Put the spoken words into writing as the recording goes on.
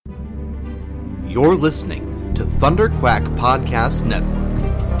You're listening to Thunderquack Podcast Network.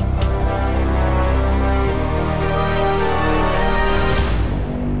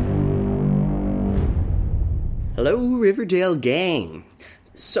 Hello, Riverdale gang.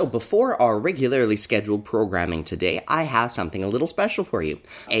 So before our regularly scheduled programming today, I have something a little special for you.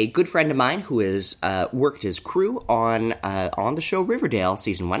 A good friend of mine who has worked as crew on the show Riverdale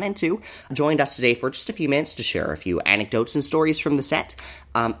Season 1 and 2 joined us today for just a few minutes to share a few anecdotes and stories from the set.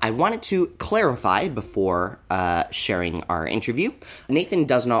 I wanted to clarify before sharing our interview. Nathan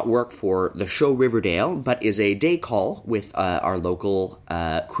does not work for the show Riverdale, but is a day call with our local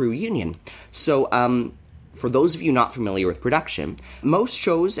crew union. So, for those of you not familiar with production, most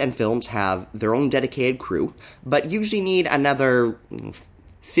shows and films have their own dedicated crew, but usually need another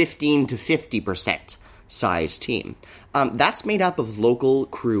 15 to 50% size team. That's made up of local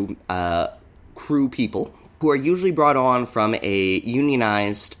crew people who are usually brought on from a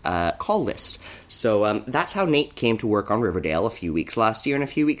unionized call list. So that's how Nate came to work on Riverdale a few weeks last year and a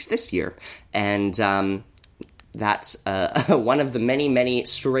few weeks this year. And that's one of the many, many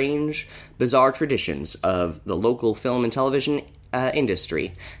strange, bizarre traditions of the local film and television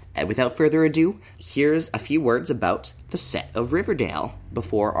industry. Without further ado, here's a few words about the set of Riverdale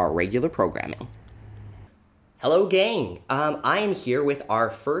before our regular programming. Hello, gang. I am here with our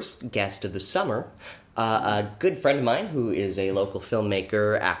first guest of the summer, a good friend of mine who is a local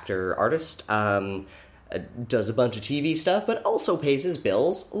filmmaker, actor, artist, does a bunch of TV stuff, but also pays his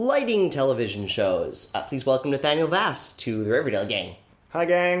bills lighting television shows. Please welcome Nathaniel Vass to the Riverdale gang. Hi,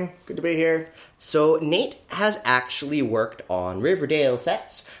 gang. Good to be here. So, Nate has actually worked on Riverdale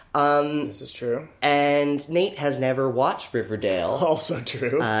sets. This is true. And Nate has never watched Riverdale. Also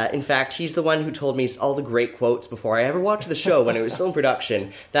true. In fact, he's the one who told me all the great quotes before I ever watched the show when it was still in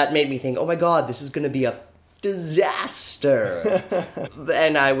production. That made me think, oh my god, this is going to be a disaster.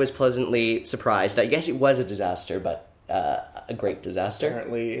 And I was pleasantly surprised. I guess it was a disaster, but a great disaster.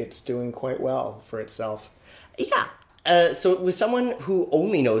 Apparently it's doing quite well for itself. Yeah. So with someone who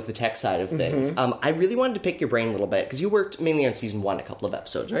only knows the tech side of things, I really wanted to pick your brain a little bit, because you worked mainly on Season 1 a couple of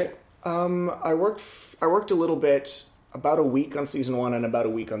episodes, right? I worked a little bit, about a week on Season 1 and about a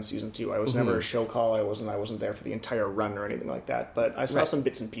week on Season 2. I was never a show call. I wasn't there for the entire run or anything like that, but I saw some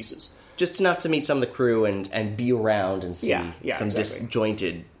bits and pieces. Just enough to meet some of the crew and be around and see some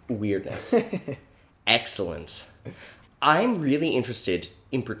disjointed weirdness. Excellent. I'm really interested,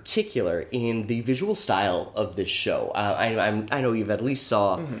 in particular, in the visual style of this show. I know you've at least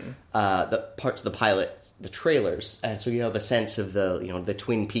saw the parts of the pilot, the trailers, and so you have a sense of the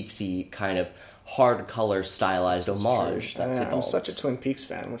Twin Peaksy kind of hard color stylized homage that's involved. I'm such a Twin Peaks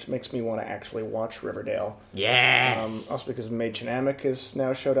fan, which makes me want to actually watch Riverdale. Yes! Also because Mae Chanamak has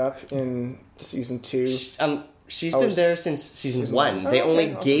now showed up in Season 2. She's been there since Season 1. They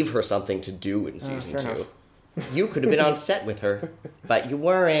only gave her something to do in Season 2. Enough. You could have been on set with her, but you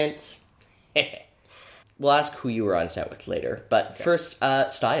weren't. We'll ask who you were on set with later. But first,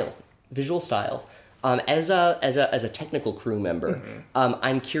 style. Visual style. As a technical crew member,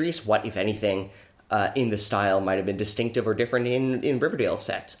 I'm curious what, if anything, in the style might have been distinctive or different in Riverdale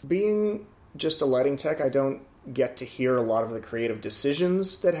set. Being just a lighting tech, I don't get to hear a lot of the creative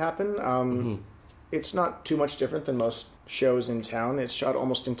decisions that happen. It's not too much different than most shows in town. It's shot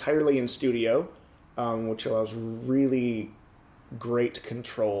almost entirely in studio, which allows really great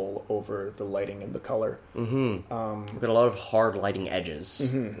control over the lighting and the color. We've got a lot of hard lighting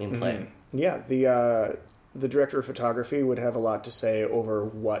edges in play. Yeah, the director of photography would have a lot to say over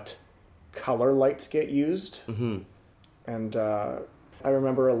what color lights get used. And I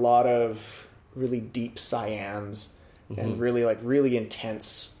remember a lot of really deep cyans and really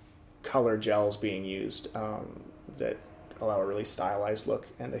intense color gels being used that allow a really stylized look,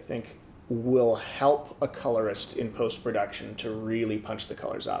 and I think will help a colorist in post-production to really punch the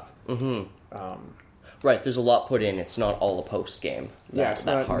colors up. Right, there's a lot put in. It's not all a post game. It's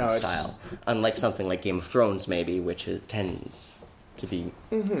that not hard style. Unlike something like Game of Thrones, maybe, which tends to be,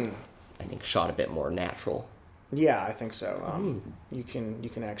 I think, shot a bit more natural. Yeah, I think so. You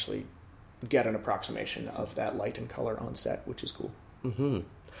can actually get an approximation of that light and color on set, which is cool.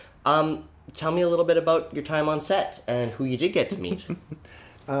 Tell me a little bit about your time on set and who you did get to meet.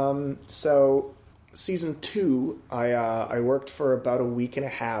 So, Season 2, I worked for about a week and a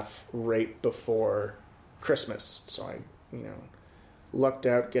half right before Christmas. So I, lucked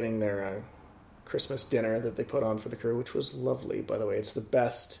out getting their Christmas dinner that they put on for the crew, which was lovely, by the way. It's the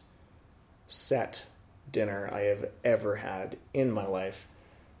best set dinner I have ever had in my life.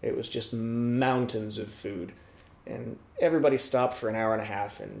 It was just mountains of food. and everybody stopped for an hour and a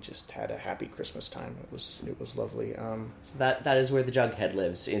half and just had a happy Christmas time. It was lovely. So that is where the Jughead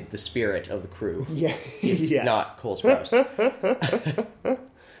lives, in the spirit of the crew. Yeah, yes. Not Cole Sprouse.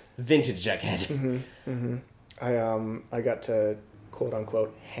 Vintage Jughead. I got to quote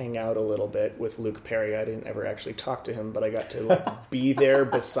unquote hang out a little bit with Luke Perry. I didn't ever actually talk to him, but I got to be there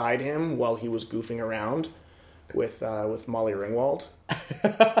beside him while he was goofing around with Molly Ringwald,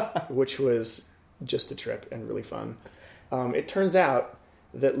 which was just a trip and really fun. It turns out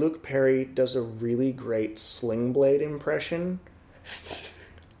that Luke Perry does a really great Sling Blade impression.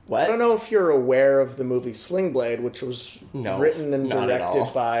 What? I don't know if you're aware of the movie Sling Blade, which was written and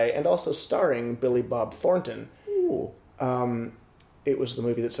directed by, and also starring Billy Bob Thornton. Ooh. It was the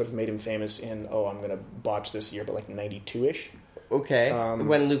movie that sort of made him famous in, I'm going to botch this year, but like 92-ish. Okay.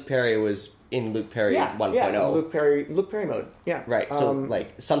 When Luke Perry was in Luke Perry 1.0. Yeah, Luke Perry mode. Yeah. Right, so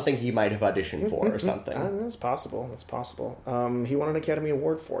something he might have auditioned for or something. That's possible. He won an Academy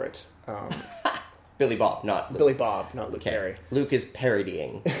Award for it. Billy Bob, not Luke. Billy Bob, not Luke Perry. Luke is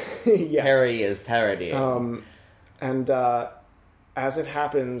parodying. Yes. Perry is parodying. And as it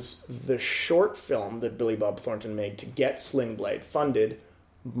happens, the short film that Billy Bob Thornton made to get Sling Blade funded,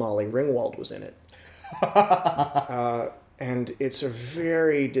 Molly Ringwald was in it. And it's a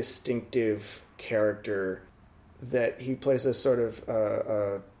very distinctive character that he plays a sort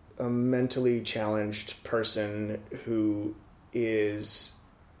of a mentally challenged person who is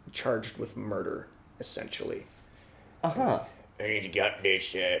charged with murder, essentially. Uh-huh. And he's got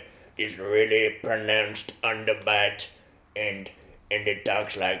this really pronounced underbite, and it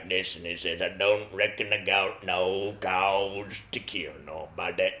talks like this, and he says, I don't reckon I got no cause to kill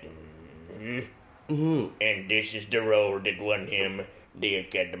nobody. And this is the role that won him the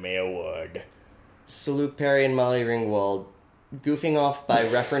Academy Award. So Luke Perry and Molly Ringwald goofing off by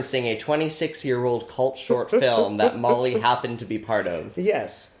referencing a 26-year-old cult short film that Molly happened to be part of.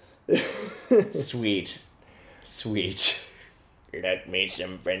 Yes. Sweet. Like me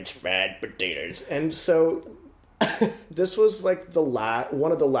some French fried potatoes. And so this was like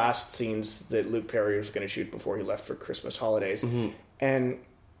one of the last scenes that Luke Perry was going to shoot before he left for Christmas holidays. And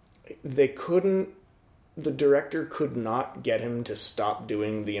the director could not get him to stop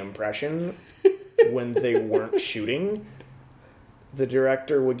doing the impression when they weren't shooting. The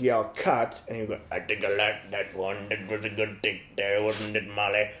director would yell, cut, and he'd go, I think I like that one. That was a good take there, wasn't it,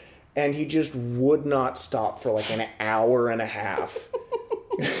 Molly? And he just would not stop for like an hour and a half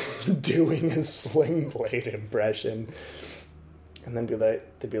doing a Sling Blade impression. And then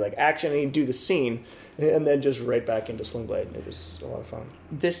they'd be like, action, and he'd do the scene, and then just right back into Sling Blade. It was a lot of fun.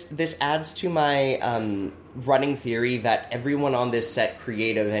 This adds to my running theory that everyone on this set,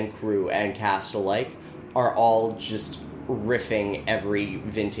 creative and crew and cast alike, are all just riffing every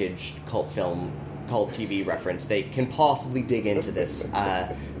vintage cult TV reference they can possibly dig into this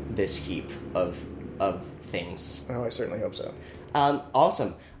this heap of things. Oh, I certainly hope so.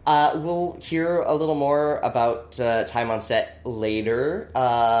 Awesome. We'll hear a little more about time on set later.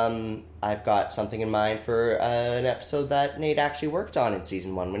 I've got something in mind for an episode that Nate actually worked on in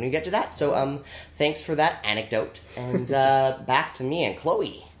season 1 when we get to that. So thanks for that anecdote. And back to me and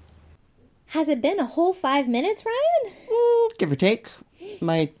Chloe. Has it been a whole 5 minutes, Ryan? Give or take.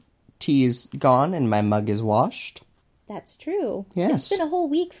 My tea is gone and my mug is washed. That's true. Yes. It's been a whole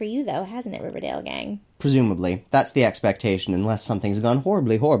week for you, though, hasn't it, Riverdale gang? Presumably. That's the expectation, unless something's gone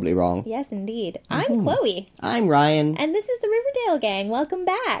horribly, horribly wrong. Yes, indeed. I'm Chloe. I'm Ryan. And this is the Riverdale gang. Welcome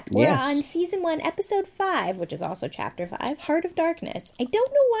back. We're Yes. on Season 1, Episode 5, which is also Chapter 5, Heart of Darkness. I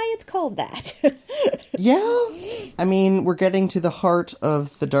don't know why it's called that. Yeah. I mean, we're getting to the heart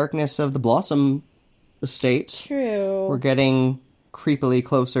of the darkness of the Blossom estate. True. We're getting creepily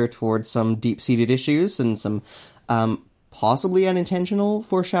closer towards some deep-seated issues and some possibly unintentional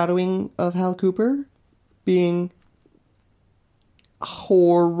foreshadowing of Hal Cooper being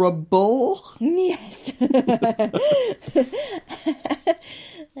horrible. Yes.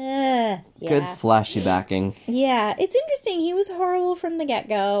 Yeah. Good flashy backing. Yeah, it's interesting. He was horrible from the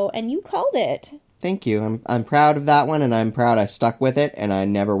get-go, and you called it. Thank you. I'm proud of that one, and I'm proud I stuck with it, and I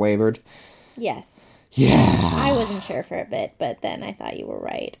never wavered. Yes. Yeah. I wasn't sure for a bit, but then I thought you were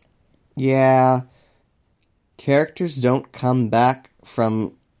right. Yeah. Characters don't come back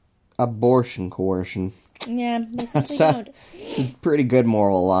from abortion coercion. Yeah, they That's don't. it's a pretty good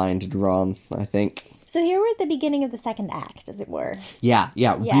moral line to draw, I think. So here we're at the beginning of the second act, as it were. Yeah,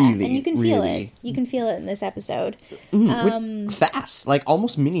 Yeah, really, and you can feel really. it. You can feel it in this episode. Fast, like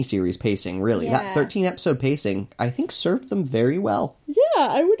almost miniseries pacing, really. Yeah. That 13-episode pacing, I think, served them very well. Yeah,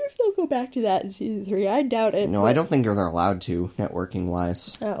 I wonder if they'll go back to that in season 3. I doubt it. No, I don't think they're allowed to,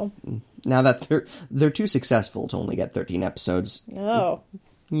 networking-wise. Oh. Now that they're too successful to only get 13 episodes. Oh.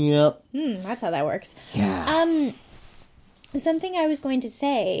 Yep. That's how that works. Yeah. Something I was going to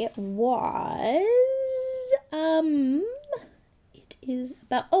say was, it is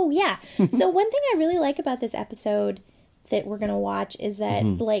about, So one thing I really like about this episode that we're going to watch is that,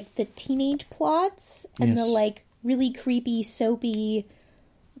 like, the teenage plots and the, like, really creepy, soapy,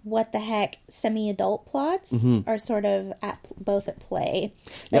 what the heck, semi-adult plots are sort of both at play.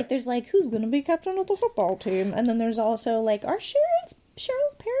 Like, there's, like, who's going to be captain of the football team? And then there's also, like, are Cheryl's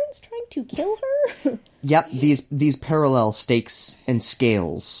parents trying to kill her? Yep, these parallel stakes and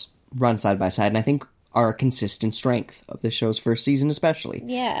scales run side by side, and I think are a consistent strength of the show's first season especially.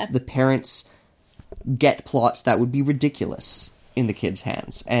 Yeah. The parents get plots that would be ridiculous in the kids'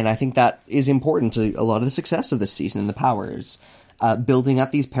 hands, and I think that is important to a lot of the success of this season and the powers. Building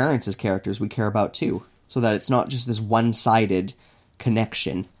up these parents as characters we care about too, so that it's not just this one-sided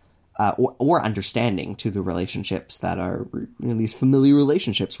connection or understanding to the relationships that are these familiar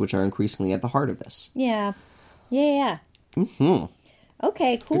relationships, which are increasingly at the heart of this. Yeah. Mm-hmm.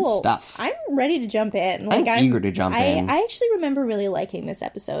 Okay, cool. Good stuff. I'm ready to jump in. Like, I'm eager to jump in. I actually remember really liking this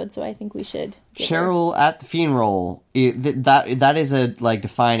episode, so I think we should. Cheryl at the funeral. That is a like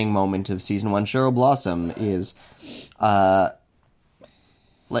defining moment of season 1. Cheryl Blossom is,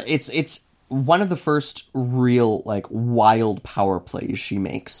 it's one of the first real like wild power plays she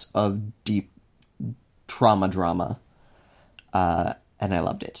makes of deep drama, and I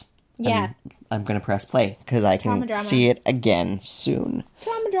loved it. Yeah. I'm going to press play, because I can see it again soon.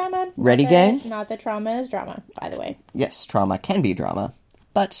 Drama. Ready, gang? Not that trauma is drama, by the way. Yes, trauma can be drama,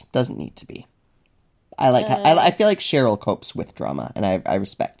 but doesn't need to be. I feel like Cheryl copes with drama, and I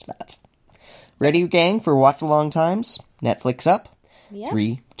respect that. Ready, gang, for watch-along times? Netflix up. Yeah.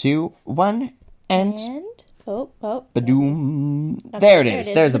 3, 2, 1, and... Badoom. Okay, there it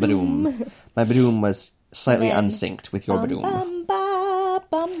is. There's a badoom. My badoom was slightly unsynced with your badoom.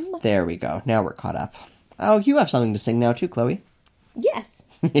 There we go. Now we're caught up. Oh, you have something to sing now too, Chloe. Yes.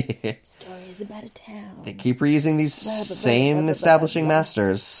 Stories about a town. They keep reusing these same establishing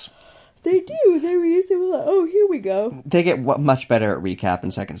masters. They do. They reuse them. Oh, here we go. They get much better at recap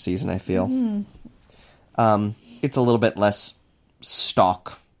in second season, I feel. It's a little bit less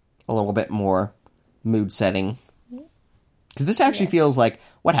stock, a little bit more mood setting. Because this actually feels like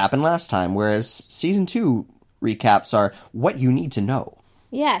what happened last time, whereas season 2 recaps are what you need to know.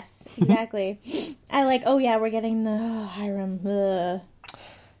 Yes, exactly. I like, we're getting the Hiram.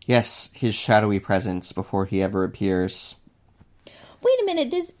 Yes, his shadowy presence before he ever appears. Wait a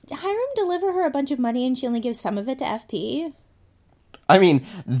minute, does Hiram deliver her a bunch of money and she only gives some of it to FP? I mean,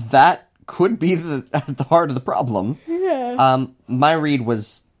 that could be at the heart of the problem. Yeah. My read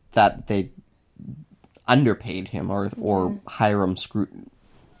was that they underpaid him, or Hiram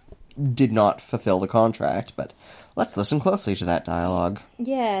did not fulfill the contract, but let's listen closely to that dialogue.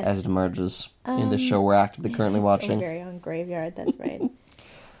 Yes. As it emerges in the show we're actively currently watching. Very on Graveyard, that's right.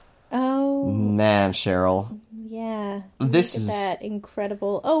 Oh. Man, Cheryl. Yeah. This Look is... at that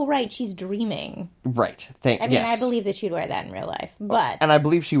incredible... Oh, right, she's dreaming. Right. I believe that she'd wear that in real life, but... And I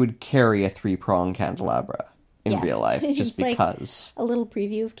believe she would carry a 3-pronged candelabra in real life, just because. Like a little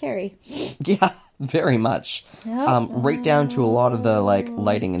preview of Carrie. Yeah, very much. Right down to a lot of the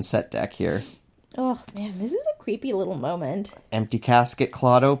lighting and set deck here. Oh, man, this is a creepy little moment. Empty casket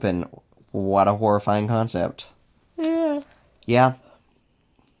clawed open. What a horrifying concept. Yeah.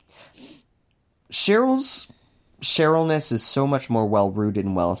 Cherylness is so much more well-rooted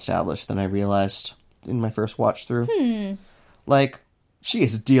and well-established than I realized in my first watch through. Like, she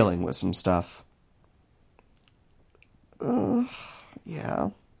is dealing with some stuff.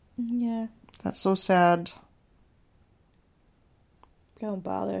 Yeah. Yeah. That's so sad. Don't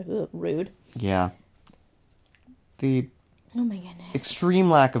bother. Ugh, rude. Yeah. The oh my goodness. extreme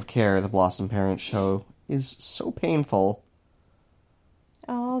lack of care the Blossom parents show is so painful.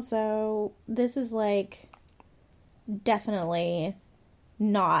 Also, this is like definitely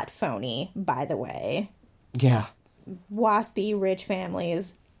not phony, by the way. Yeah. Waspy rich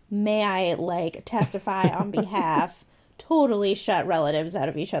families, may I testify on behalf, totally shut relatives out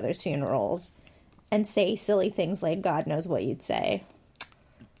of each other's funerals and say silly things like God knows what you'd say.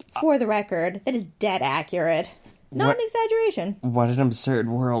 For the record, that is dead accurate. Not an exaggeration. What an absurd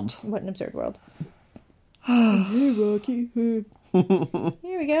world. What an absurd world. Hey, Rocky. Here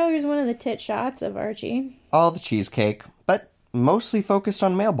we go. Here's one of the tit shots of Archie. All the cheesecake, but mostly focused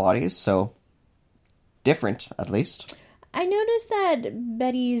on male bodies, so different, at least. I noticed that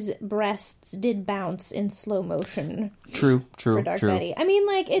Betty's breasts did bounce in slow motion. True. For Dark Betty. I mean,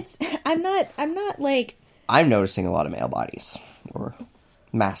 I'm not I'm noticing a lot of male bodies. Or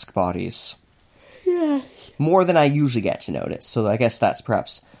mask bodies. Yeah. More than I usually get to notice, so I guess that's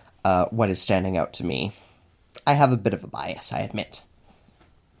perhaps what is standing out to me. I have a bit of a bias, I admit.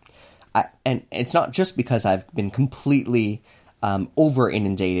 And it's not just because I've been completely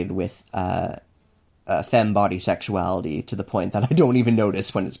over-inundated with femme body sexuality to the point that I don't even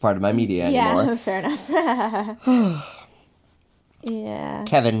notice when it's part of my media anymore. Yeah, fair enough. Yeah.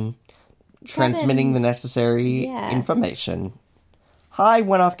 Kevin, transmitting the necessary information. Hi,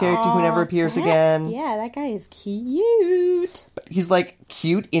 one-off character who never appears again. Yeah, that guy is cute. But he's, like,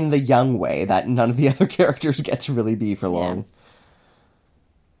 cute in the young way that none of the other characters get to really be for long.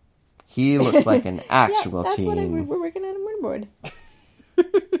 He looks like an actual that's teen. What we're working on a mood board.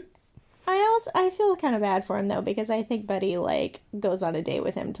 I feel kind of bad for him, though, because I think Buddy, like, goes on a date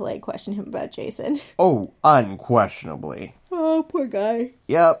with him to, like, question him about Jason. Oh, unquestionably. Oh, poor guy.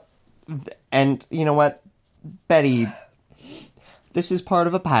 Yep. And, you know what? Betty... This is part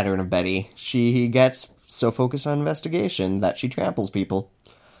of a pattern of Betty. She gets so focused on investigation that she tramples people.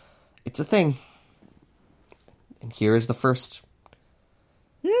 It's a thing. And here is the first...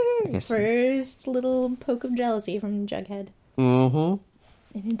 First little poke of jealousy from Jughead.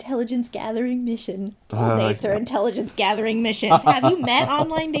 Mm-hmm. An intelligence-gathering mission. All dates are intelligence-gathering missions. Have you met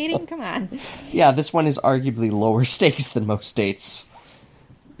online dating? Come on. Yeah, this one is arguably lower stakes than most dates.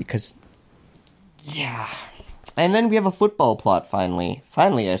 Because... Yeah... And then we have a football plot, finally.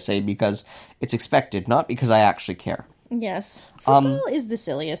 Finally, I say, because it's expected, not because I actually care. Yes. Football is the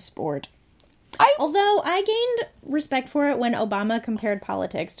silliest sport. Although, I gained respect for it when Obama compared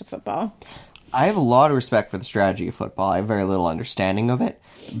politics to football. I have a lot of respect for the strategy of football. I have very little understanding of it.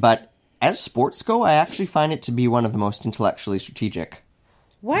 But as sports go, I actually find it to be one of the most intellectually strategic.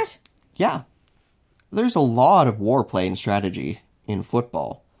 What? Yeah. There's a lot of warplay and strategy in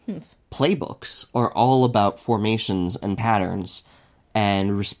football. Playbooks are all about formations and patterns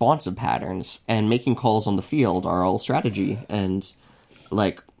and responsive patterns, and making calls on the field are all strategy and,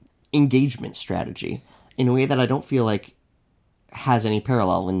 like, engagement strategy in a way that I don't feel like has any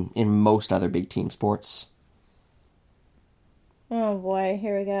parallel in most other big team sports. Oh boy,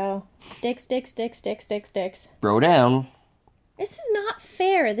 here we go. Dicks. Bro down. This is not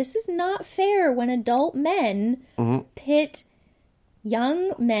fair. This is not fair when adult men pit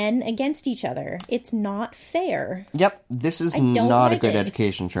young men against each other. It's not fair. Yep, this is not a good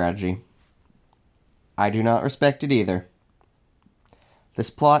education strategy. I do not respect it either. This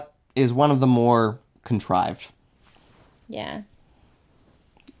plot is one of the more contrived. Yeah.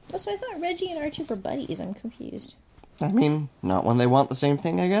 Also, I thought Reggie and Archie were buddies. I'm confused. I mean, not when they want the same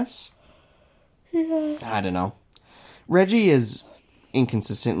thing, I guess. Yeah. I don't know. Reggie is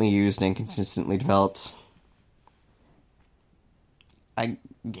inconsistently used and inconsistently developed.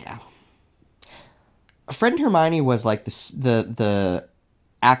 Fred and Hermione was like the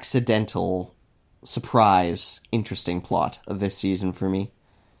accidental surprise interesting plot of this season for me.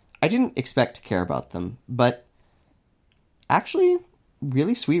 I didn't expect to care about them, but actually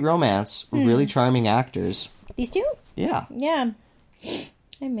really sweet romance, really charming actors. These two? Yeah. Yeah.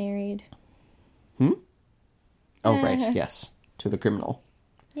 I'm married. Oh, right, yes. To the criminal.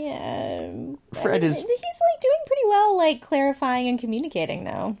 Yeah. Fred is... He's, like, doing pretty well, like, clarifying and communicating,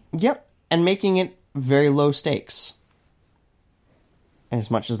 though. Yep, and making it very low stakes. As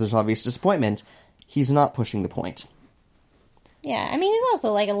much as there's obvious disappointment, he's not pushing the point. Yeah, I mean, he's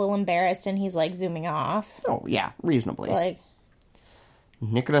also, like, a little embarrassed, and he's, like, zooming off. Oh, yeah, reasonably. Like...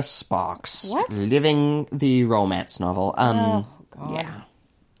 Nicholas Sparks. What? Living the romance novel. Oh, God. Yeah.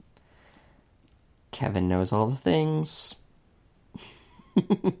 Kevin knows all the things.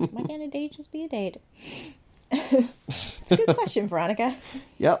 Why can't a date just be a date? It's a good question, Veronica.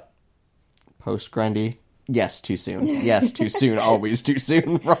 Yep. Post-Grundy. Yes, too soon. Yes, too soon. Always too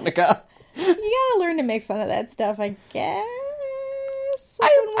soon, Veronica. You gotta learn to make fun of that stuff, I guess.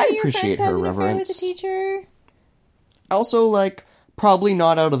 Like I appreciate her reverence. Affair with a teacher. Also, like, probably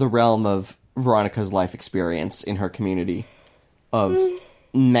not out of the realm of Veronica's life experience in her community of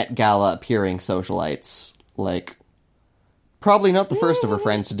Met Gala appearing socialites. Like, probably not the first of her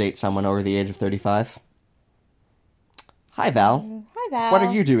friends to date someone over the age of 35. Hi, Val. Hi, Val. What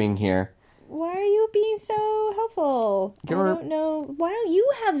are you doing here? Why are you being so helpful? I don't know. Why don't you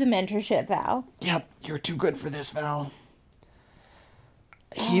have the mentorship, Val? Yep, you're too good for this, Val.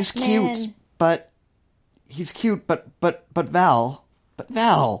 He's man. cute, but... He's cute, but Val... But Val...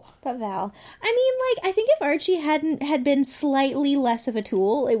 But Val. I mean, like, I think if Archie had been slightly less of a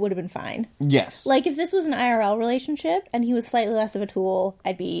tool, it would have been fine. Yes. Like, if this was an IRL relationship, and he was slightly less of a tool,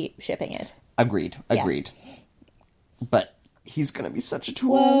 I'd be shipping it. Agreed. But he's gonna be such a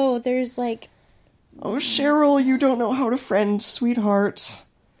tool. Whoa, there's, like, Oh, Cheryl, you don't know how to friend, sweetheart.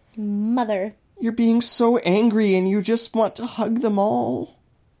 Mother. You're being so angry and you just want to hug them all.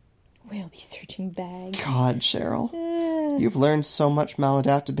 We'll be searching bags. God, Cheryl. You've learned so much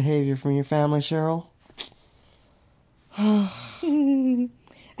maladaptive behavior from your family, Cheryl.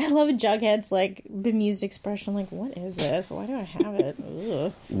 I love Jughead's, like, bemused expression, like, what is this? Why do I have it?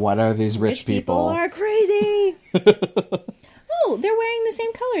 Ugh. What are these rich people? People are crazy! Oh, they're wearing the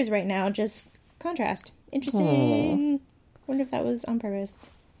same colors right now, just contrast. Interesting. Wonder if that was on purpose.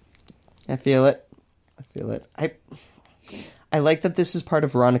 I feel it. I like that this is part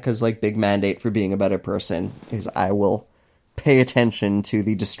of Veronica's, like, big mandate for being a better person, is I will pay attention to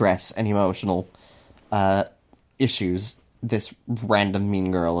the distress and emotional issues this random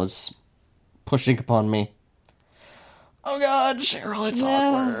mean girl is pushing upon me. Oh god, Cheryl, it's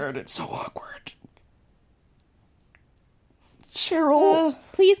awkward. It's so awkward. Cheryl!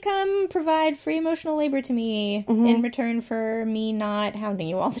 Please come provide free emotional labor to me in return for me not hounding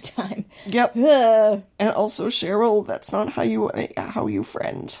you all the time. Yep. Ugh. And also, Cheryl, that's not how you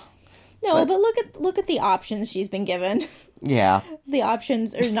friend. No, but look at the options she's been given. Yeah. The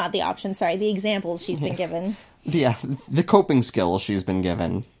options, or not the options, sorry, the examples she's been given. Yeah, the coping skills she's been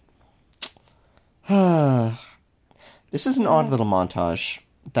given. This is an odd little montage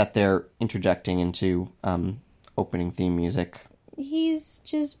that they're interjecting into opening theme music. He's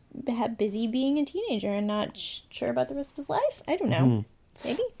just busy being a teenager and not sure about the rest of his life. I don't know.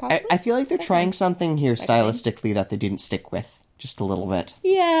 Maybe, possibly. I feel like they're trying something here stylistically that they didn't stick with. Just a little bit.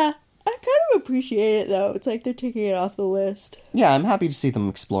 Yeah. I kind of appreciate it, though. It's like they're taking it off the list. Yeah, I'm happy to see them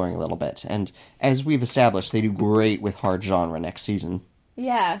exploring a little bit. And as we've established, they do great with hard genre next season.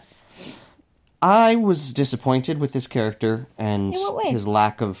 Yeah. I was disappointed with this character and In what way? his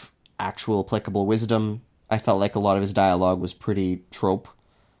lack of actual applicable wisdom. I felt like a lot of his dialogue was pretty trope.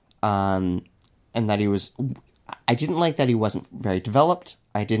 And that he was... I didn't like that he wasn't very developed.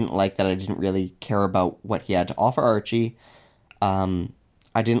 I didn't like that I didn't really care about what he had to offer Archie.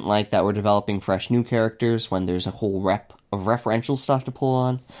 I didn't like that we're developing fresh new characters when there's a whole rep of referential stuff to pull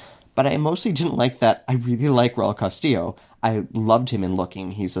on. But I mostly didn't like that I really like Raul Castillo. I loved him in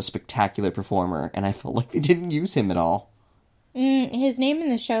Looking. He's a spectacular performer, and I felt like they didn't use him at all. His name in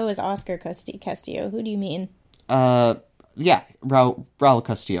the show is Oscar Castillo. Who do you mean? Yeah, Raul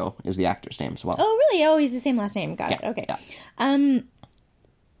Castillo is the actor's name as well. Oh, really? Oh, he's the same last name. Got it. Okay. Yeah.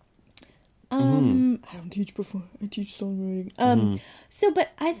 I don't teach before. I teach songwriting. So, but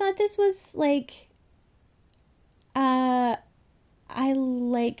I thought this was, like, I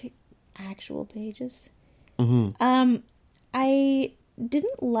like actual pages. I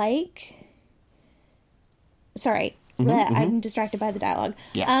didn't like, sorry, I'm distracted by the dialogue.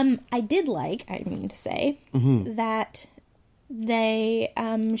 Yeah. I did like, I mean to say, that they,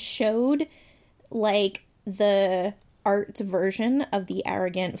 showed, like, the art's version of the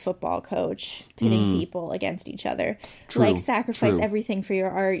arrogant football coach pitting people against each other. True, like, sacrifice true. everything for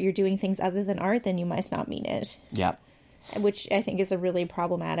your art, you're doing things other than art, then you must not mean it. Yeah. Which I think is a really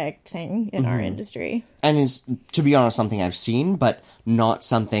problematic thing in our industry. And is, to be honest, something I've seen, but not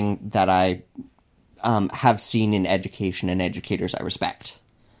something that I have seen in education and educators I respect.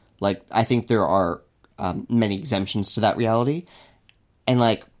 Like, I think there are many exemptions to that reality. And,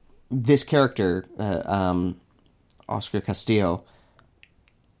 like, this character, Oscar Castillo,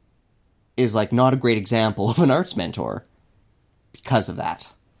 is, like, not a great example of an arts mentor because of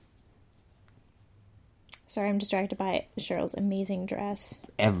that. Sorry, I'm distracted by Cheryl's amazing dress.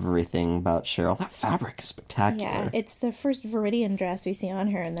 Everything about Cheryl. That fabric is spectacular. Yeah, it's the first Viridian dress we see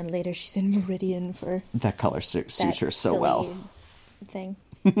on her, and then later she's in Viridian for that color suits that her so silly well. Thing.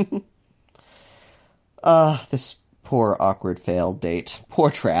 This poor, awkward, failed date. Poor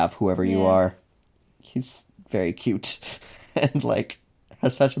Trav, whoever you are. He's very cute. And, like,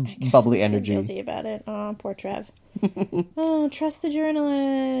 has such a bubbly energy. Guilty about it. Oh, poor Trev. Oh, trust the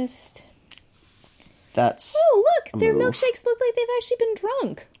journalist. That's... Oh, look! Their move. milkshakes look like they've actually been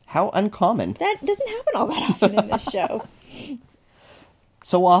drunk. How uncommon. That doesn't happen all that often in this show.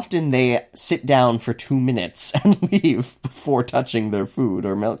 So often they sit down for 2 minutes and leave before touching their food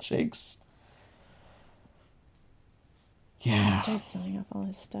or milkshakes. Yeah. He starts selling off all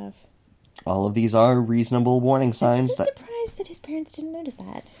his stuff. All of these are reasonable warning signs. I'm so surprised that his parents didn't notice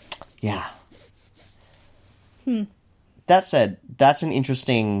that. Yeah. That said, that's an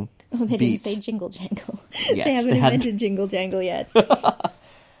interesting they beat. didn't say jingle jangle. Yes, they haven't invented jingle jangle yet.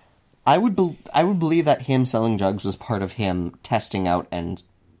 I would believe that him selling jugs was part of him testing out and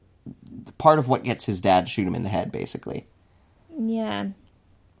part of what gets his dad to shoot him in the head, basically. Yeah.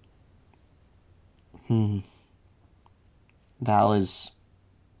 Val is...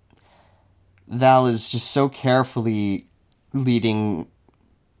 Val is just so carefully leading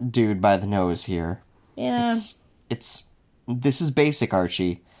dude by the nose here. Yeah. This is basic,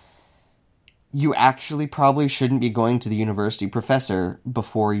 Archie. You actually probably shouldn't be going to the university professor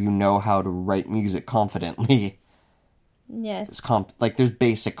before you know how to write music confidently. Yes. There's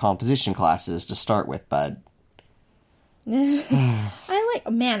basic composition classes to start with, bud.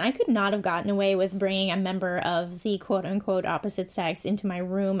 I could not have gotten away with bringing a member of the quote-unquote opposite sex into my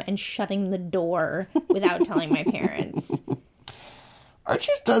room and shutting the door without telling my parents.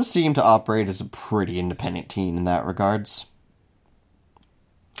 Archie does seem to operate as a pretty independent teen in that regards.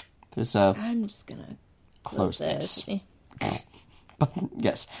 I'm just gonna close this. But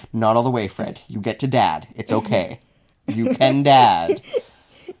yes, not all the way, Fred. You get to dad. It's okay. You can dad.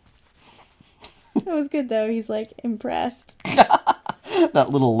 That was good, though. He's, like, impressed. That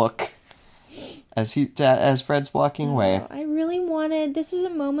little look as Fred's walking away. This was a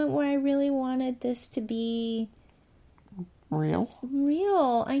moment where I really wanted this to be... Real.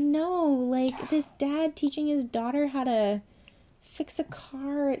 I know. Like, this dad teaching his daughter how to fix a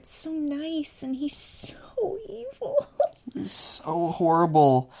car. It's so nice, and he's so evil. He's so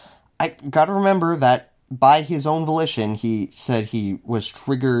horrible. I gotta remember that by his own volition, he said he was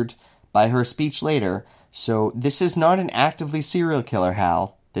triggered by her speech later. So this is not an actively serial killer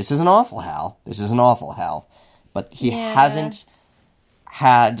Hal. This is an awful Hal. But he hasn't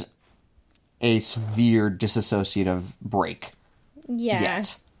had a severe dissociative break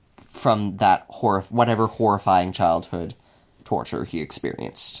yet from that whatever horrifying childhood torture he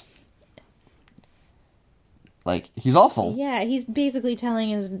experienced. Like, he's awful. Yeah, he's basically telling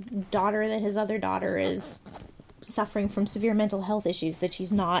his daughter that his other daughter is suffering from severe mental health issues that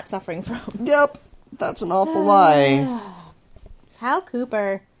she's not suffering from. Yep, that's an awful lie. Hal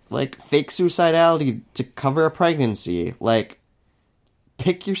Cooper. Like, fake suicidality to cover a pregnancy. Like,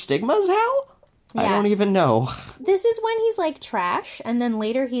 pick your stigmas, Hal? Yeah. I don't even know. This is when he's, like, trash, and then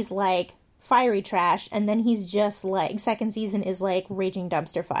later he's, like, fiery trash, and then he's just, like, second season is, like, raging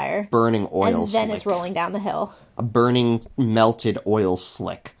dumpster fire. Burning oil and then it's rolling down the hill. A burning, melted oil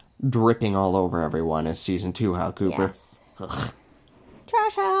slick. Dripping all over everyone is season 2 Hal Cooper. Yes. Ugh.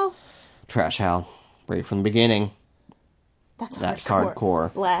 Trash Hal. Right from the beginning. That's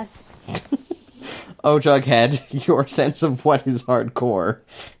hardcore. Bless. Oh, Jughead, your sense of what is hardcore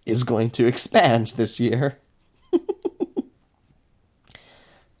is going to expand this year.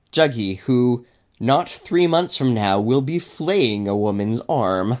 Juggy, who, not 3 months from now, will be flaying a woman's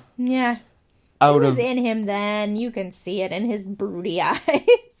arm. Yeah. It was in him then. You can see it in his broody eyes.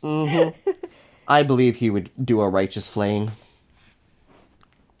 Mm-hmm. I believe he would do a righteous flaying.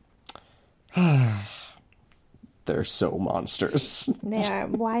 They're so monsters. They are.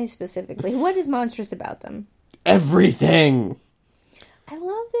 Why specifically? What is monstrous about them? Everything! I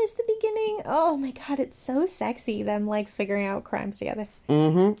love this, the beginning. Oh my god, it's so sexy, them, like, figuring out crimes together.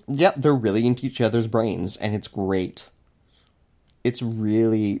 Mm-hmm. Yep, they're really into each other's brains, and it's great. It's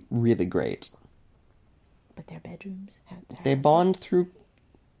really, really great. But their bedrooms have to They bond through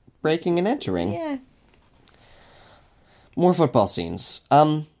breaking and entering. Yeah. More football scenes.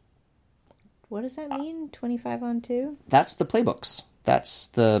 What does that mean? 25 on 2? That's the playbooks. That's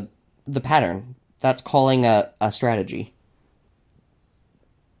the pattern. That's calling a strategy.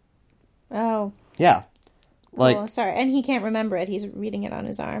 Oh. Yeah. Like, cool. Sorry, and he can't remember it. He's reading it on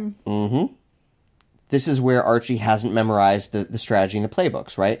his arm. Mm-hmm. This is where Archie hasn't memorized the strategy in the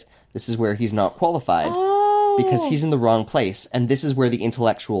playbooks, right? This is where he's not qualified. Oh. Because he's in the wrong place, and this is where the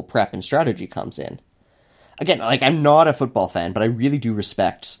intellectual prep and strategy comes in. Again, like, I'm not a football fan, but I really do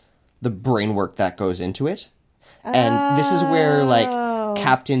respect the brain work that goes into it. And this is where, like,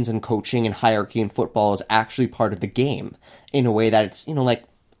 captains and coaching and hierarchy in football is actually part of the game. In a way that it's, like,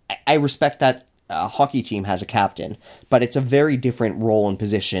 I respect that a hockey team has a captain, but it's a very different role and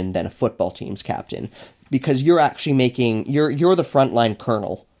position than a football team's captain. Because you're actually you're the frontline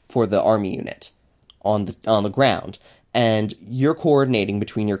colonel for the army unit on the ground. And you're coordinating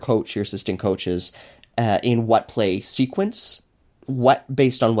between your coach, your assistant coaches, in what play sequence,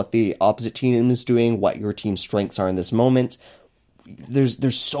 based on what the opposite team is doing, what your team's strengths are in this moment. There's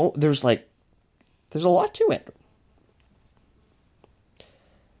a lot to it.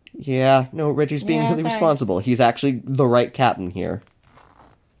 Yeah, no, Reggie's being really responsible. He's actually the right captain here.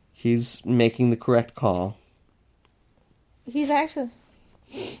 He's making the correct call. Reggie's actually,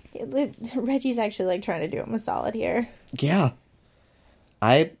 like, trying to do him a solid here. Yeah.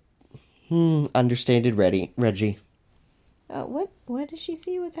 Understated Reggie. What does she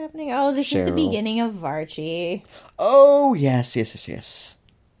see? What's happening? Oh, this is the beginning of Varchi. Oh, yes.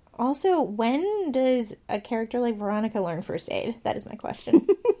 Also, when does a character like Veronica learn first aid? That is my question.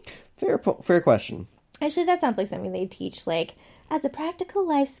 Fair question. Actually, that sounds like something they teach, like, as a practical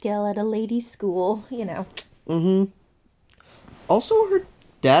life skill at a ladies' school, you know. Mm-hmm. Also, her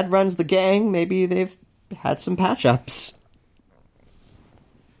dad runs the gang. Maybe they've had some patch-ups.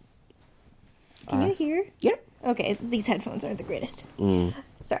 Can you hear? Yep. Okay, these headphones aren't the greatest.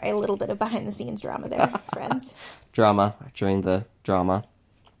 Sorry, a little bit of behind-the-scenes drama there, friends. Drama. During the drama.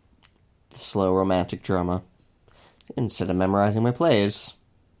 The slow romantic drama. Instead of memorizing my plays.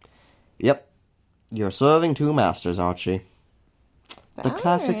 Yep. You're serving two masters, Archie. The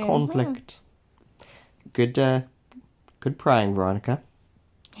classic conflict. Good prying, Veronica.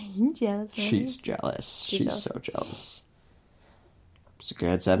 Are you jealous, Veronica? She's jealous. She's jealous. so jealous. It's a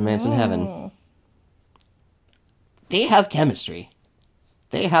good 7 minutes in heaven. They have chemistry.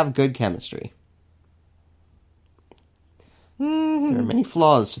 They have good chemistry. There are many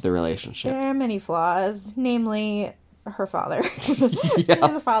flaws to the relationship. There are many flaws, namely her father.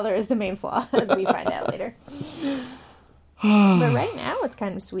 His father is the main flaw, as we find out later. But right now, it's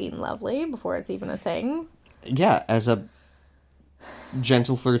kind of sweet and lovely before it's even a thing. Yeah, as a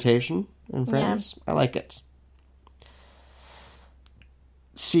gentle flirtation and friends, I like it.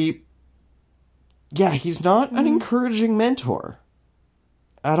 See, yeah, he's not an encouraging mentor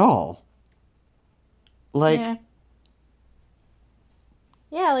at all. Like,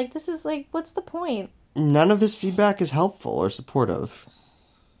 yeah, like, this is, like, what's the point? none of this feedback is helpful or supportive.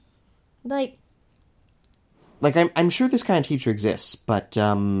 Like, I'm sure this kind of teacher exists, but,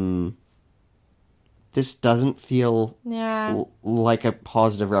 this doesn't feel like a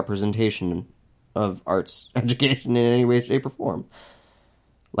positive representation of arts education in any way, shape, or form.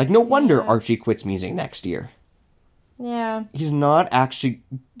 Like, no wonder Archie quits music next year. Yeah. He's not actually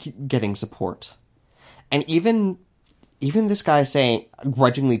getting support. And even this guy saying,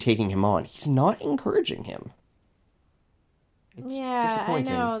 grudgingly taking him on, he's not encouraging him. It's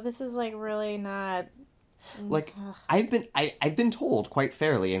disappointing. I know. This is, like, really not... Like, I've been told quite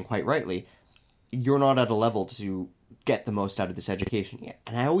fairly and quite rightly, you're not at a level to get the most out of this education yet.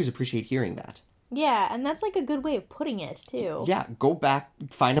 And I always appreciate hearing that. Yeah, and that's, like, a good way of putting it, too. Yeah, go back,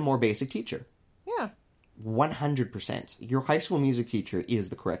 find a more basic teacher. Yeah. 100%. Your high school music teacher is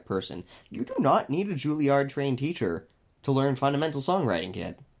the correct person. You do not need a Juilliard-trained teacher to learn fundamental songwriting,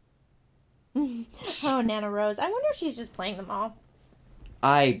 kid. Oh, Nana Rose. I wonder if she's just playing them all.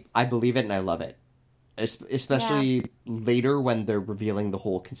 I believe it and I love it. Especially later when they're revealing the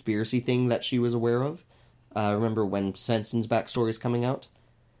whole conspiracy thing that she was aware of. Remember when Senson's backstory is coming out?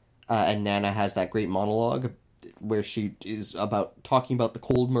 And Nana has that great monologue where she is talking about the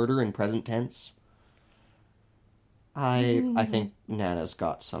cold murder in present tense. I think Nana's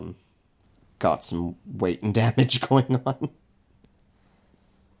got some weight and damage going on.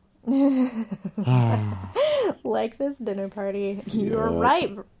 Like this dinner party. You're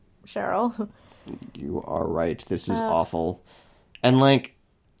right, Cheryl. You are right. This is awful. And, like,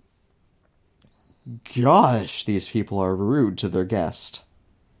 gosh, these people are rude to their guest.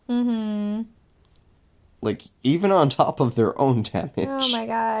 Mm-hmm. Like, even on top of their own damage. Oh my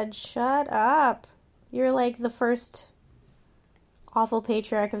god, shut up. You're, like, the first awful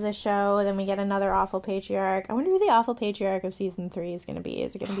patriarch of the show, then we get another awful patriarch. I wonder who the awful patriarch of season 3 is going to be.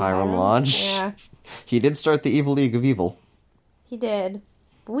 Is it going to be Hiram Lodge? Yeah. He did start the Evil League of Evil. He did.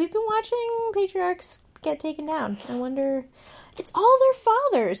 But we've been watching patriarchs get taken down. I wonder... It's all their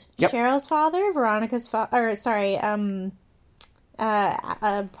fathers. Yep. Cheryl's father, Veronica's father... Or, sorry,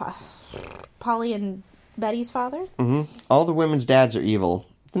 Polly and Betty's father. Mm-hmm. All the women's dads are evil.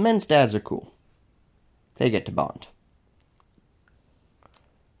 The men's dads are cool. They get to bond.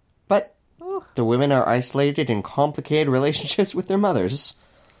 But the women are isolated in complicated relationships with their mothers.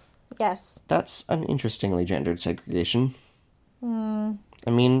 Yes. That's an interestingly gendered segregation. I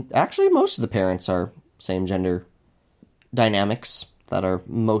mean, actually, most of the parents are same-gender dynamics that are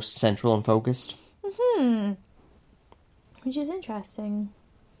most central and focused. Mm-hmm. Which is interesting.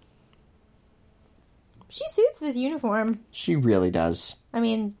 She suits this uniform. She really does. I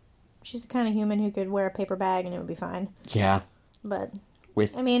mean, she's the kind of human who could wear a paper bag and it would be fine. Yeah. But,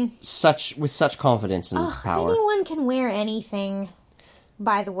 With such confidence and power. Anyone can wear anything,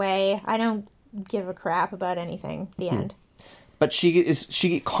 by the way. I don't give a crap about anything. The end. But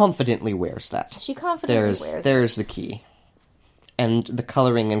she confidently wears that. She confidently wears it. There's the key. And the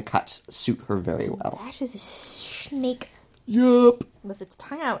coloring and cuts suit her very well. That is a snake. Yup. With its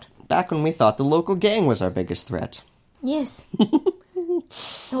tongue out. Back when we thought the local gang was our biggest threat. Yes. I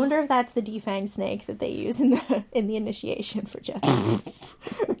wonder if that's the defanged snake that they use in the initiation for Jeff.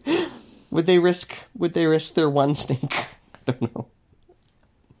 Would they risk their one snake? I don't know.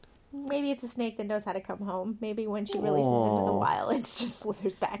 Maybe maybe it's a snake that knows how to come home. Maybe when she releases into the wild, it just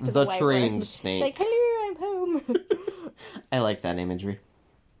slithers back to the white trained worm. snake. Like, hello, I'm home. I like that imagery.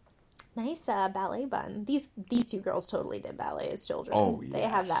 Nice ballet bun. These two girls totally did ballet as children. Oh, They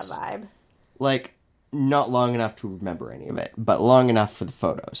have that yes. vibe. Like, not long enough to remember any of it, but long enough for the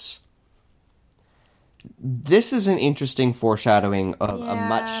photos. This is an interesting foreshadowing of a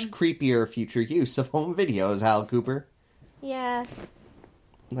much creepier future use of home videos, Hal Cooper. Yeah.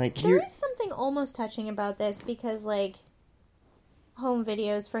 Like, There is something almost touching about this because, like, home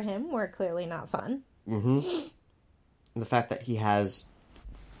videos for him were clearly not fun. Mm-hmm. The fact that he has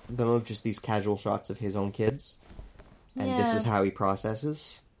just these casual shots of his own kids, and this is how he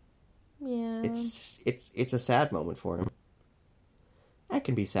processes. Yeah. It's a sad moment for him. That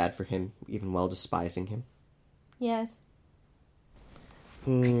can be sad for him, even while despising him. Yes. I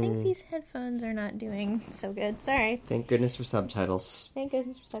think these headphones are not doing so good. Sorry. Thank goodness for subtitles. Thank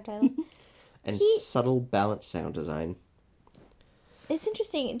goodness for subtitles. And subtle, balanced sound design. It's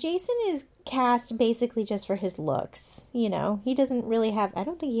interesting. Jason is cast basically just for his looks. You know, he doesn't really have... I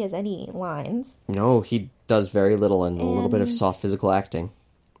don't think he has any lines. No, he does very little and a little bit of soft physical acting.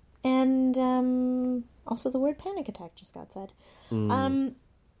 And also the word panic attack just got said. And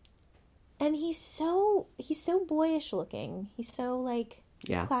he's so boyish looking. He's so, like,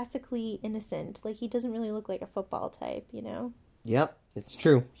 classically innocent. Like, he doesn't really look like a football type, you know? Yep, it's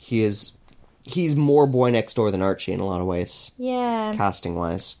true. He's more Boy Next Door than Archie in a lot of ways. Yeah.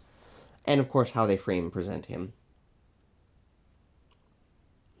 Casting-wise. And, of course, how they frame and present him.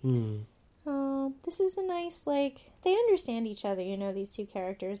 Oh, this is a nice, like... They understand each other, you know, these two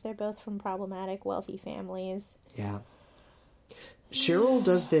characters. They're both from problematic, wealthy families. Yeah. Cheryl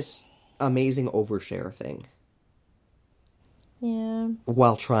does this amazing overshare thing. Yeah.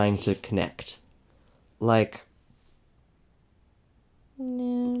 While trying to connect. Like,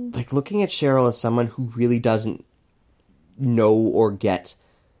 looking at Cheryl as someone who really doesn't know or get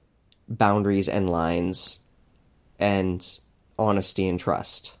boundaries and lines and honesty and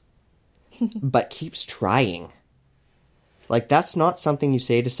trust. But keeps trying. Like, that's not something you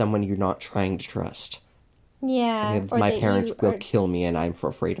say to someone you're not trying to trust. Yeah. My parents will kill me and I'm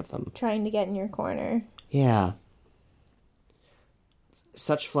afraid of them. Trying to get in your corner. Yeah.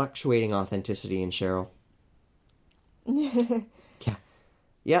 Such fluctuating authenticity in Cheryl. Yeah.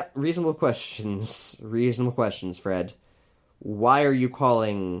 Yeah, reasonable questions. Reasonable questions, Fred. Why are you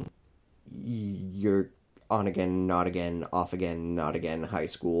calling your on again, not again, off again, not again, high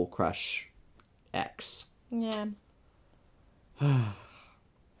school crush X? Yeah.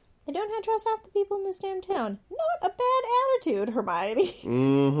 I don't have trust half the people in this damn town. Not a bad attitude, Hermione.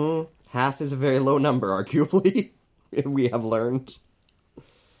 Mm-hmm. Half is a very low number, arguably. We have learned.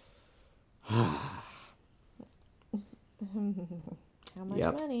 How much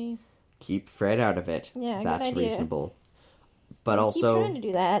money? Keep Fred out of it. Yeah, that's good idea. reasonable. But also, keep trying to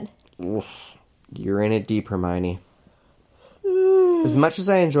do that. Oof, you're in it deep, Hermione. As much as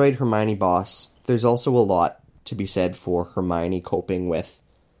I enjoyed Hermione Boss, there's also a lot to be said for Hermione coping with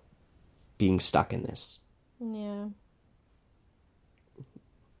being stuck in this. Yeah.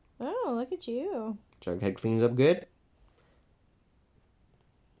 Oh, look at you. Jughead cleans up good.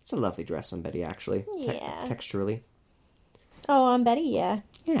 It's a lovely dress on Betty, actually. Yeah. Texturally. Oh, on Betty, yeah.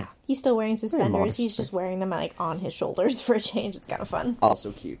 Yeah. He's still wearing suspenders. modest. He's just wearing them, like, on his shoulders for a change. It's kind of fun.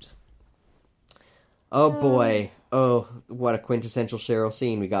 Also cute. Oh, boy. Oh, what a quintessential Cheryl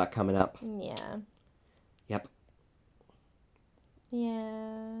scene we got coming up. Yeah. Yep.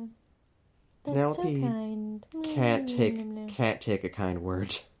 Yeah. That's Penelope so kind. can't take a kind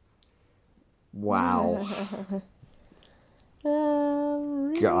word. Wow.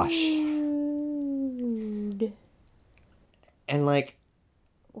 Gosh. Rude. And, like,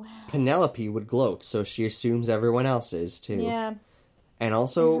 Wow. Penelope would gloat, so she assumes everyone else is, too. Yeah. And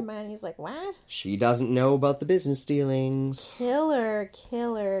also, And Hermione's like, what? she doesn't know about the business dealings. Killer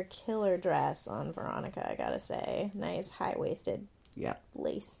dress on Veronica, I gotta say. Nice high-waisted Yeah.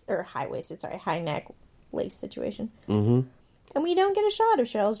 lace, or high neck lace situation. Mm-hmm. And we don't get a shot of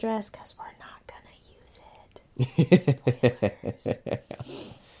Cheryl's dress because we're not gonna use it.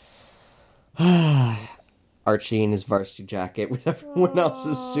 Spoilers. Archie in his varsity jacket with everyone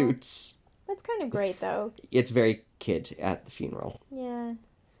else's suits. That's kind of great, though. It's very kid at the funeral. Yeah.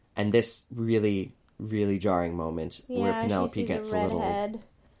 And this really, really jarring moment where Penelope she sees gets a a little... redhead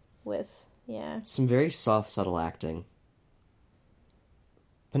with, some very soft, subtle acting.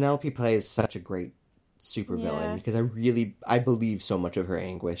 Penelope plays such a great supervillain because I believe so much of her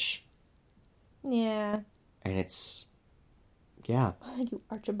anguish. Yeah. And it's... Yeah. You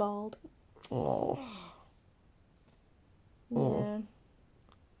Archibald. Oh. Yeah.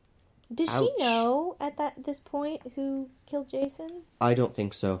 Does Ouch. she know at this point who killed Jason? I don't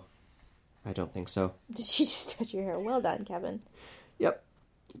think so. Did she just touch your hair? Well done, Kevin. Yep.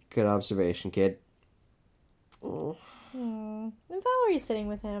 Good observation, kid. And Valerie's sitting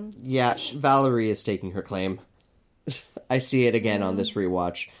with him. Yeah, Valerie is taking her claim. I see it again on this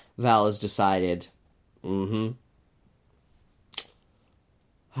rewatch. Val has decided. At least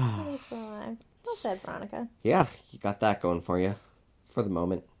we're alive. Well said, Veronica. Yeah, you got that going for you. For the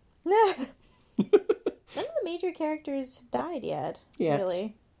moment. None of the major characters have died yet. Yet.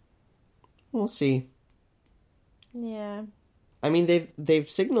 Really. We'll see. Yeah. I mean, they've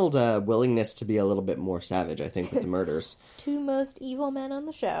signaled a willingness to be a little bit more savage, I think, with the murders. Two most evil men on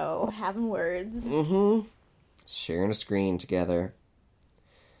the show, having words. Sharing a screen together.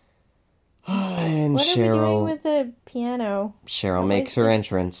 And What Cheryl... are we doing with the piano? Cheryl makes her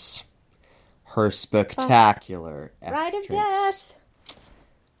entrance. Her spectacular Ride of entrance. Death.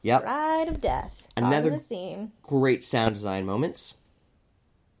 Yep. Ride of Death. Another the scene. great sound design moments.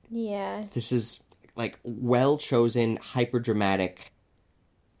 Yeah. This is, like, well-chosen, hyper-dramatic,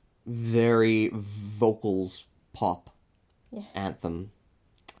 very vocals pop anthem.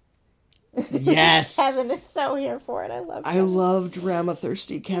 Yes! Kevin is so here for it. I love I Kevin. love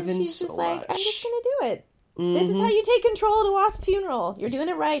drama-thirsty Kevin She's so just like, much. I'm just going to do it. This is how you take control at a wasp funeral. You're doing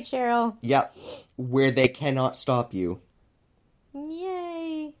it right, Cheryl. Yep. Where they cannot stop you.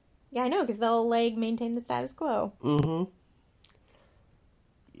 Yay. Yeah, I know, because they'll, like, maintain the status quo. Oh,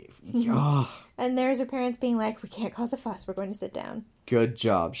 And there's her parents being like, we can't cause a fuss. We're going to sit down. good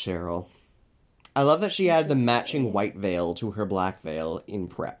job, Cheryl. I love that she added the matching white veil to her black veil in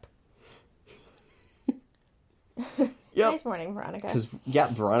prep. Yep. Nice morning, Veronica. Because,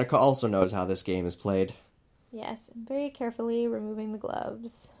 Veronica also knows how this game is played. Yes, very carefully removing the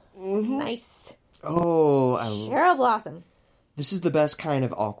gloves. Nice. Oh, Cheryl Blossom. this is the best kind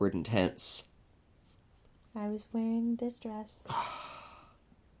of awkward and tense. I was wearing this dress.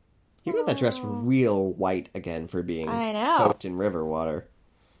 You got that dress real white again for being I know. soaked in river water.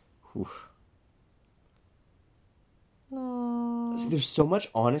 Whew. Aww. There's so much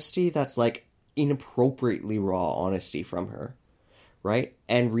honesty that's, like, inappropriately raw honesty from her, right?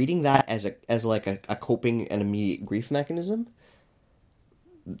 And reading that as a coping and immediate grief mechanism,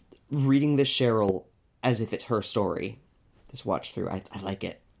 reading this Cheryl as if it's her story, this watch through, I like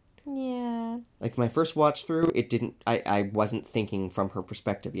it. Yeah. Like, my first watch through, I wasn't thinking from her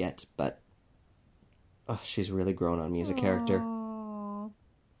perspective yet, but she's really grown on me as a character. Aww.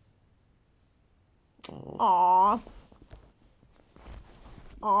 Aww.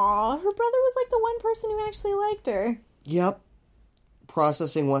 Aw, her brother was like the one person who actually liked her. Yep.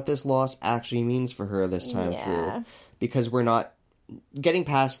 Processing what this loss actually means for her this time through. Because we're not getting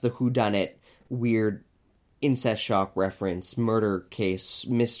past the whodunit, weird incest shock reference, murder case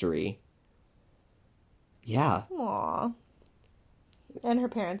mystery. Yeah. Aw. And her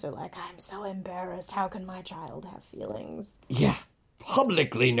parents are like, I'm so embarrassed. How can my child have feelings? Yeah.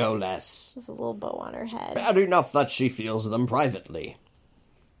 Publicly, no less. With a little bow on her head. Bad enough that she feels them privately.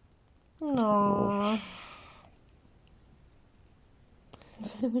 Aww.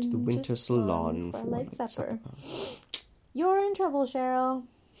 The winter salon for light supper. You're in trouble, Cheryl.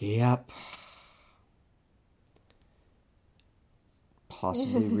 Yep.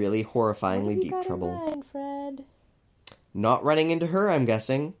 Possibly really horrifyingly deep trouble. Mind, Fred? Not running into her, I'm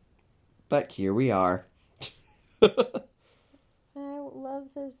guessing. But here we are. I love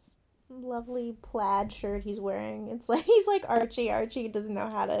this lovely plaid shirt he's wearing. It's like he's like Archie. Archie doesn't know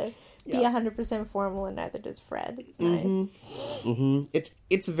how to be 100% formal, and neither does Fred. It's nice.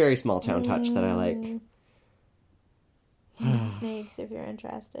 It's a very small town touch that I like. Snakes, if you're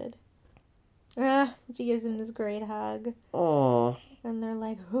interested. She gives him this great hug. Aww. And they're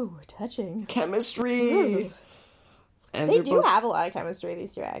like, ooh, touching. Chemistry! Ooh. And They do have a lot of chemistry,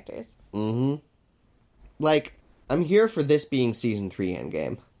 these two actors. Like, I'm here for this being season 3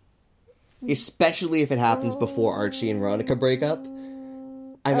 endgame. Especially if it happens before Archie and Veronica break up.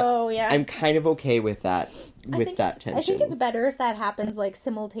 I'm kind of okay with that. That tension. I think it's better if that happens, like,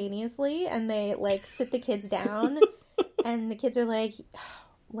 simultaneously, and they, like, sit the kids down, and the kids are like,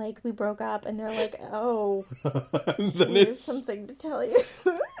 we broke up, and they're like, oh, there's something to tell you.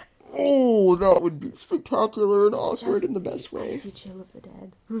 Oh, that would be spectacular and awkward in the best way. Icy chill of the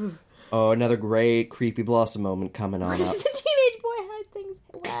dead. Oh, another great creepy blossom moment coming on up. Just the teenage boy hide things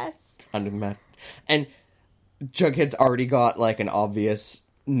less. And Jughead's already got, like, an obvious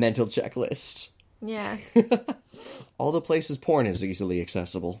mental checklist. Yeah. All the places porn is easily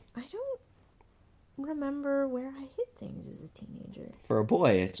accessible. I don't remember where I hid things as a teenager. For a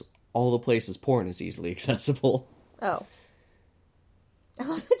boy, it's all the places porn is easily accessible. Oh. I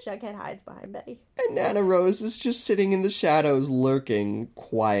love that Jughead hides behind Betty. And Nana Rose is just sitting in the shadows, lurking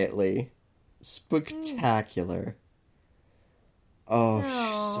quietly. Spectacular. Oh,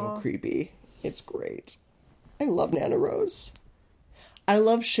 she's so creepy. It's great. I love Nana Rose. I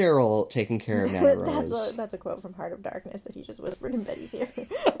love Cheryl taking care of Nana Rose. That's a quote from Heart of Darkness that he just whispered in Betty's ear.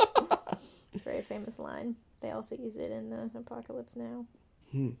 Very famous line. They also use it in Apocalypse Now.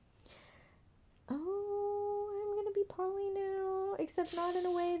 Oh, I'm gonna be Polly now, except not in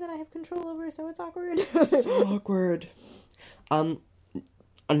a way that I have control over, so it's awkward. So awkward.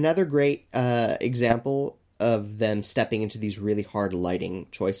 Another great example of them stepping into these really hard lighting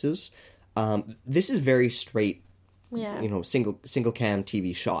choices. This is very straight, single cam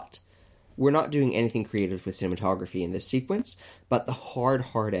TV shot. We're not doing anything creative with cinematography in this sequence, but the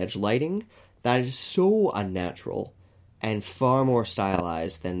hard edge lighting, that is so unnatural and far more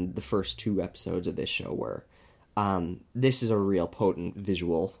stylized than the first 2 episodes of this show were. This is a real potent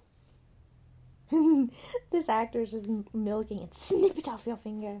visual. This actor's just milking it. Snip it off your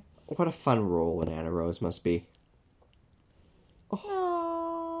finger. What a fun role Nana Rose must be. Oh,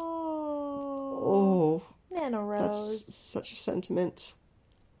 Nana Rose. That's such a sentiment.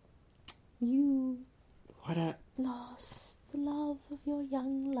 You What a... lost the love of your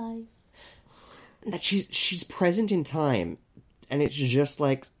young life. That she's present in time, and it's just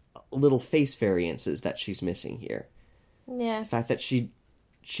like little face variances that she's missing here. Yeah. The fact that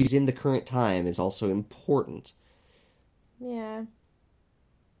she's in the current time is also important. Yeah.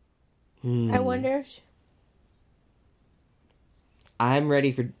 I wonder if... I'm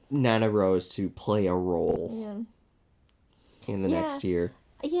ready for Nana Rose to play a role in the next year.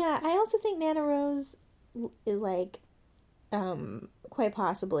 Yeah, I also think Nana Rose, quite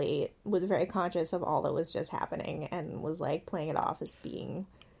possibly was very conscious of all that was just happening and was, playing it off as being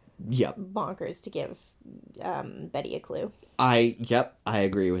bonkers to give Betty a clue. I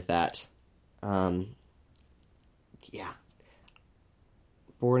agree with that. Yeah.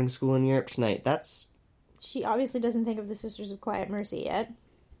 Boarding school in Europe tonight, that's... She obviously doesn't think of the Sisters of Quiet Mercy yet.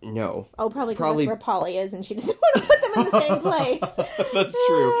 No. Oh, probably because that's where Polly is and she doesn't want to put them in the same place. That's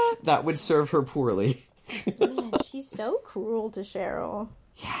true. That would serve her poorly. Man, she's so cruel to Cheryl.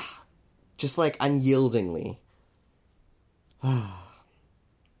 Yeah. Just, unyieldingly. Yeah.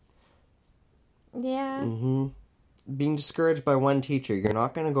 Mm-hmm. Being discouraged by one teacher, you're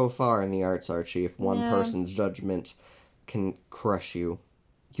not going to go far in the arts, Archie, if one person's judgment can crush you.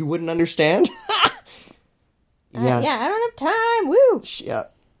 You wouldn't understand? Yeah, I don't have time. Woo! Yeah.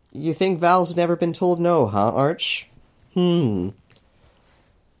 You think Val's never been told no, huh, Arch? A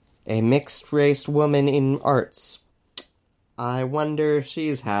mixed-race woman in arts. I wonder if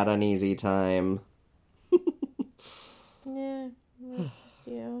she's had an easy time. Yeah. God,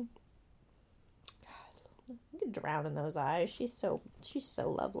 you could drown in those eyes. She's so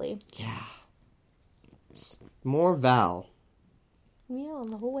lovely. Yeah. More Val. Yeah,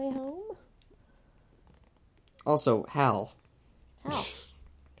 on the whole way home. Also, Hal. How?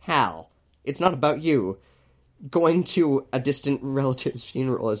 Hal. It's not about you. Going to a distant relative's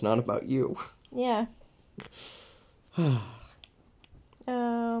funeral is not about you. Yeah. Oh,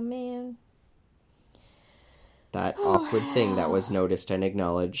 man. That awkward thing that was noticed and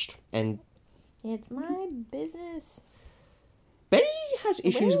acknowledged. And it's my business. Betty has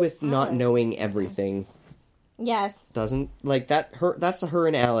issues with not knowing everything. Yes. Doesn't? That's a her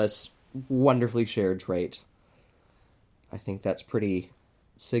and Alice wonderfully shared trait. I think that's pretty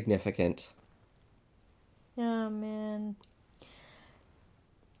significant. Oh, man.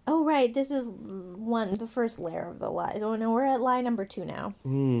 Oh, right. This is the first layer of the lie. Oh, no, we're at lie number 2 now.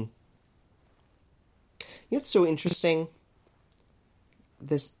 You know what's so interesting?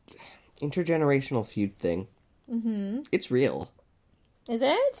 This intergenerational feud thing. Mm-hmm. It's real. Is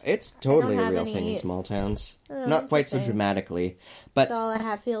it? It's totally a real thing in small towns. Oh, not quite so dramatically. But it's all at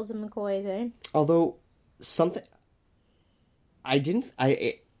Hatfields and McCoys, eh? Although, something...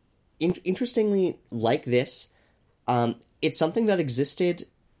 interestingly, like this, it's something that existed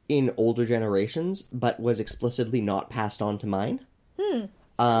in older generations, but was explicitly not passed on to mine.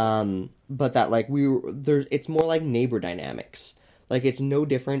 But that, it's more like neighbor dynamics. It's no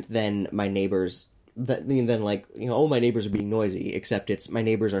different than my neighbors, my neighbors are being noisy, except it's my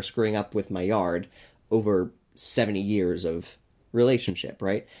neighbors are screwing up with my yard over 70 years of relationship,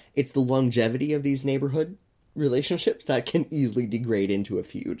 right? It's the longevity of these neighborhood relationships that can easily degrade into a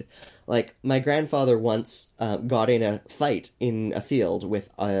feud. My grandfather once got in a fight in a field with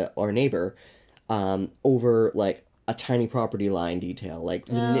our neighbor over a tiny property line detail, the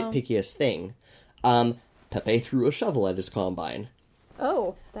nitpickiest thing. Pepe threw a shovel at his combine.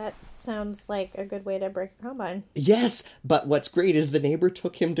 Oh, that sounds like a good way to break a combine. Yes, but what's great is the neighbor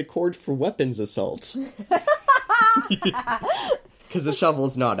took him to court for weapons assault. Because a shovel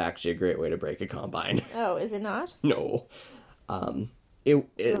is not actually a great way to break a combine. Oh, is it not? No.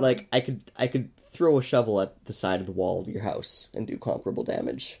 Like, I could throw a shovel at the side of the wall of your house and do comparable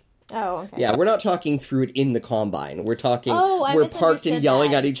damage. Oh, okay. Yeah, we're not talking through it in the combine. We're talking, we're parked and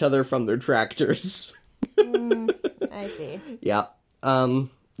yelling at each other from their tractors. I see. Yeah.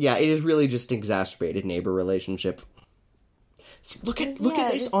 Yeah, it is really just an exacerbated neighbor relationship. See, look at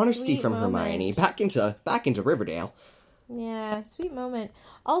this honesty from Hermione. Back into Riverdale. Yeah, sweet moment.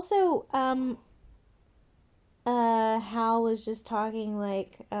 Also, Hal was just talking,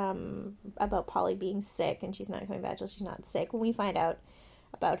 like, about Polly being sick, and she's not coming back till she's not sick. When we find out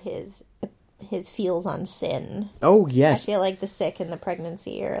about his feels on sin. Oh, yes. I feel like the sick and the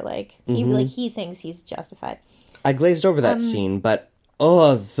pregnancy are, like, he thinks he's justified. I glazed over that scene, but,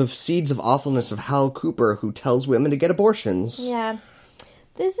 the seeds of awfulness of Hal Cooper, who tells women to get abortions. Yeah.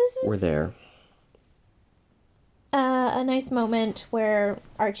 This is... We're there. A nice moment where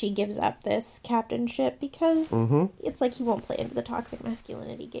Archie gives up this captainship because it's like he won't play into the toxic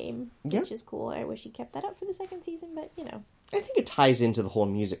masculinity game, which is cool. I wish he kept that up for the second season, but, you know. I think it ties into the whole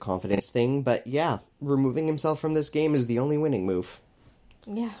music confidence thing, but yeah, removing himself from this game is the only winning move.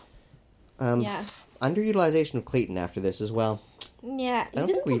 Yeah. Yeah. Underutilization of Clayton after this as well. Yeah, he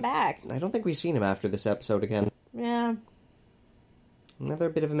doesn't come back. I don't think we've seen him after this episode again. Yeah. Another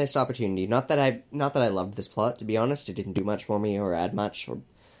bit of a missed opportunity. Not that I loved this plot, to be honest. It didn't do much for me or add much.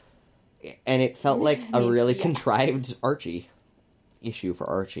 And it felt like a really contrived Archie issue for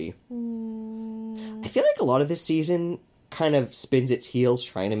Archie. I feel like a lot of this season kind of spins its heels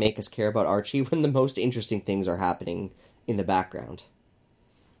trying to make us care about Archie when the most interesting things are happening in the background.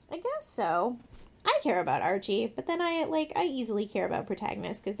 I guess so. I care about Archie, but then I easily care about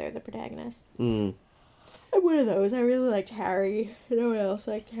protagonists because they're the protagonists. I'm one of those. I really liked Harry. No one else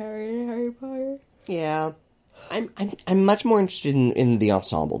liked Harry in Harry Potter. Yeah. I'm much more interested in the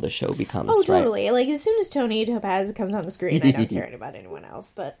ensemble this show becomes. Oh, totally. Right? Like, as soon as Tony Topaz comes on the screen, I don't care about anyone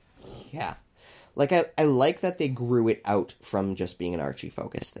else, but... Yeah. Like, I like that they grew it out from just being an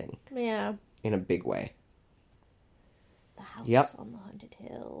Archie-focused thing. Yeah. In a big way. The house on the haunted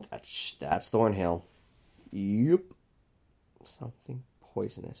hill. That's Thornhill. Yep. Something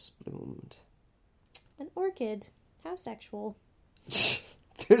poisonous bloomed. An orchid. How sexual.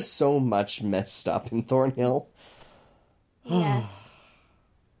 There's so much messed up in Thornhill. Yes.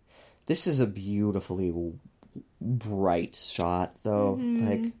 This is a beautifully bright shot, though.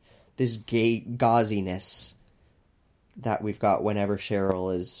 Like, this gauziness that we've got whenever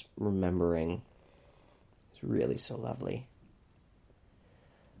Cheryl is remembering is really so lovely.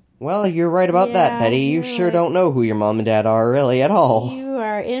 Well, you're right about that, Betty. You sure don't know who your mom and dad are, really, at all. You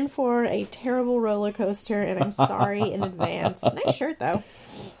are in for a terrible roller coaster, and I'm sorry in advance. Nice shirt, though.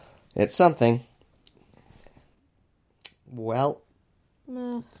 It's something. Well,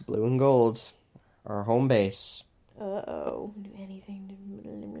 blue and gold, our home base. Uh-oh. Do anything to...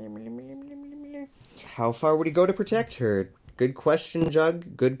 How far would he go to protect her? Good question,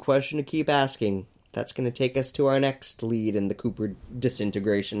 Jug. Good question to keep asking. That's going to take us to our next lead in the Cooper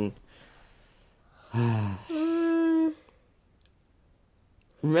disintegration. Wow,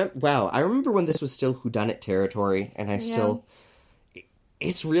 I remember when this was still whodunit territory, and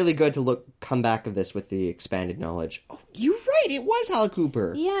it's really good to come back of this with the expanded knowledge. Oh, you're right, it was Hal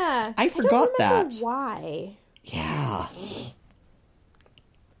Cooper. Yeah. I forgot that. Why? Yeah.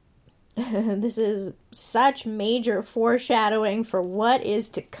 This is such major foreshadowing for what is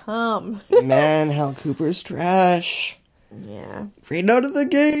to come. Man, Hal Cooper's trash. Yeah. Right out of the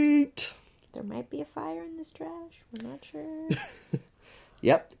gate. There might be a fire in this trash. We're not sure.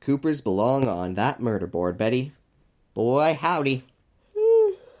 Yep, the Coopers belong on that murder board, Betty. Boy, howdy.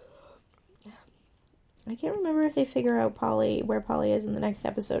 I can't remember if they figure out where Polly is in the next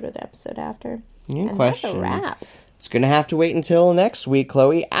episode or the episode after. Good question. That's a wrap. It's going to have to wait until next week,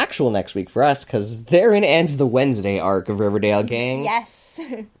 Chloe. Actual next week for us, because therein ends the Wednesday arc of Riverdale, gang. Yes.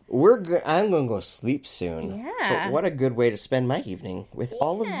 I'm going to go sleep soon. Yeah. But what a good way to spend my evening with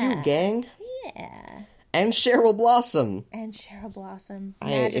all of you, gang. Yeah. And Cheryl Blossom.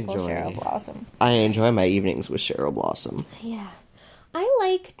 Magical Cheryl Blossom. I enjoy my evenings with Cheryl Blossom. Yeah.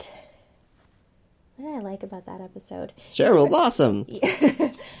 What did I like about that episode? Cheryl Blossom.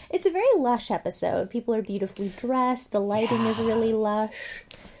 It's a very lush episode. People are beautifully dressed. The lighting is really lush.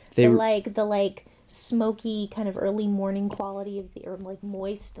 The smoky kind of early morning quality of or like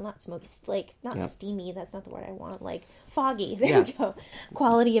moist, not smoky, like not steamy. That's not the word I want. Like foggy. There we go.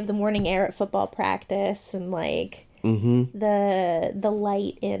 Quality of the morning air at football practice and like the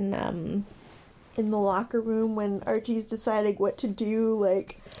light in the locker room when Archie's deciding what to do.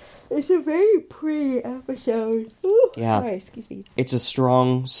 Like, it's a very pretty episode. Ooh, Yeah. Sorry, excuse me. It's a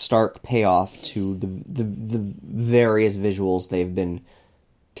strong, stark payoff to the various visuals they've been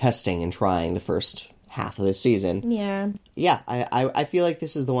testing and trying the first half of the season. Yeah. Yeah, I feel like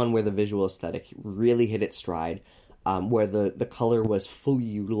this is the one where the visual aesthetic really hit its stride, where the color was fully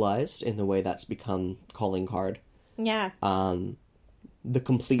utilized in the way that's become calling card. Yeah. The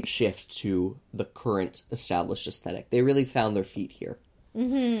complete shift to the current established aesthetic. They really found their feet here.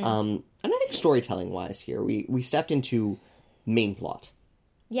 Mm-hmm. And I think storytelling-wise here, we stepped into main plot.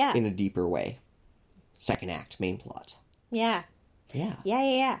 Yeah. In a deeper way. Second act, main plot. Yeah. Yeah.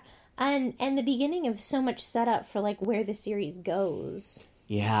 Yeah. And the beginning of so much setup for, like, where the series goes.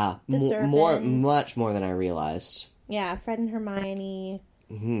 Yeah. The serpents. Much more than I realized. Yeah, Fred and Hermione.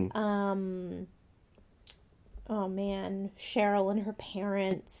 Mm-hmm. Oh, man. Cheryl and her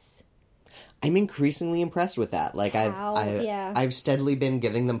parents. I'm increasingly impressed with that. Like, Yeah. I've steadily been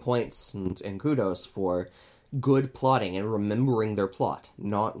giving them points and kudos for good plotting and remembering their plot,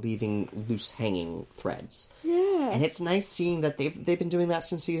 not leaving loose hanging threads. Yeah. And it's nice seeing that they've been doing that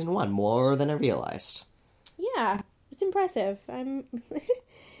since season 1, more than I realized. Yeah. It's impressive.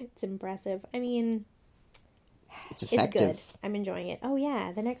 It's impressive. I mean, It's effective. it's good. I'm enjoying it. Oh,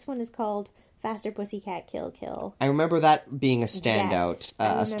 yeah. The next one is called Faster Pussycat Kill Kill. I remember that being a standout, Yes, I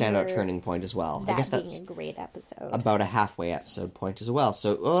a standout remember turning point as well. I That guess being that's a great episode. about a halfway episode point as well.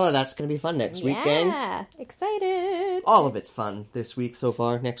 So, that's going to be fun next week, gang. Yeah. Excited. All of it's fun this week so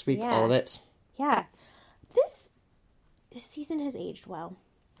far. Next week, Yeah. all of it. Yeah. This season has aged well.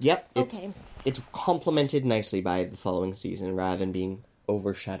 Yep, Okay. it's complemented nicely by the following season rather than being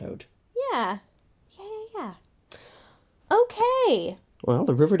overshadowed. Yeah. Okay. Well,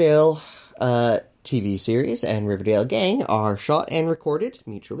 the Riverdale TV series and Riverdale Gang are shot and recorded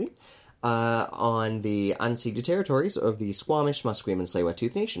mutually on the unceded territories of the Squamish, Musqueam, and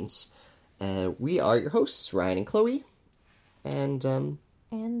Tsleil-Waututh nations. We are your hosts, Ryan and Chloe, and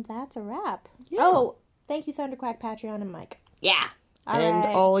And that's a wrap. Yeah. Oh, thank you, Thunderquack, Patreon, and Mike. yeah, All and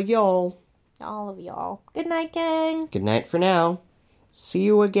right. all y'all. All of y'all. Good night, gang. Good night for now. See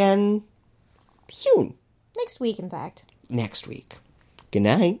you again soon. Next week, in fact. Next week. Good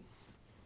night.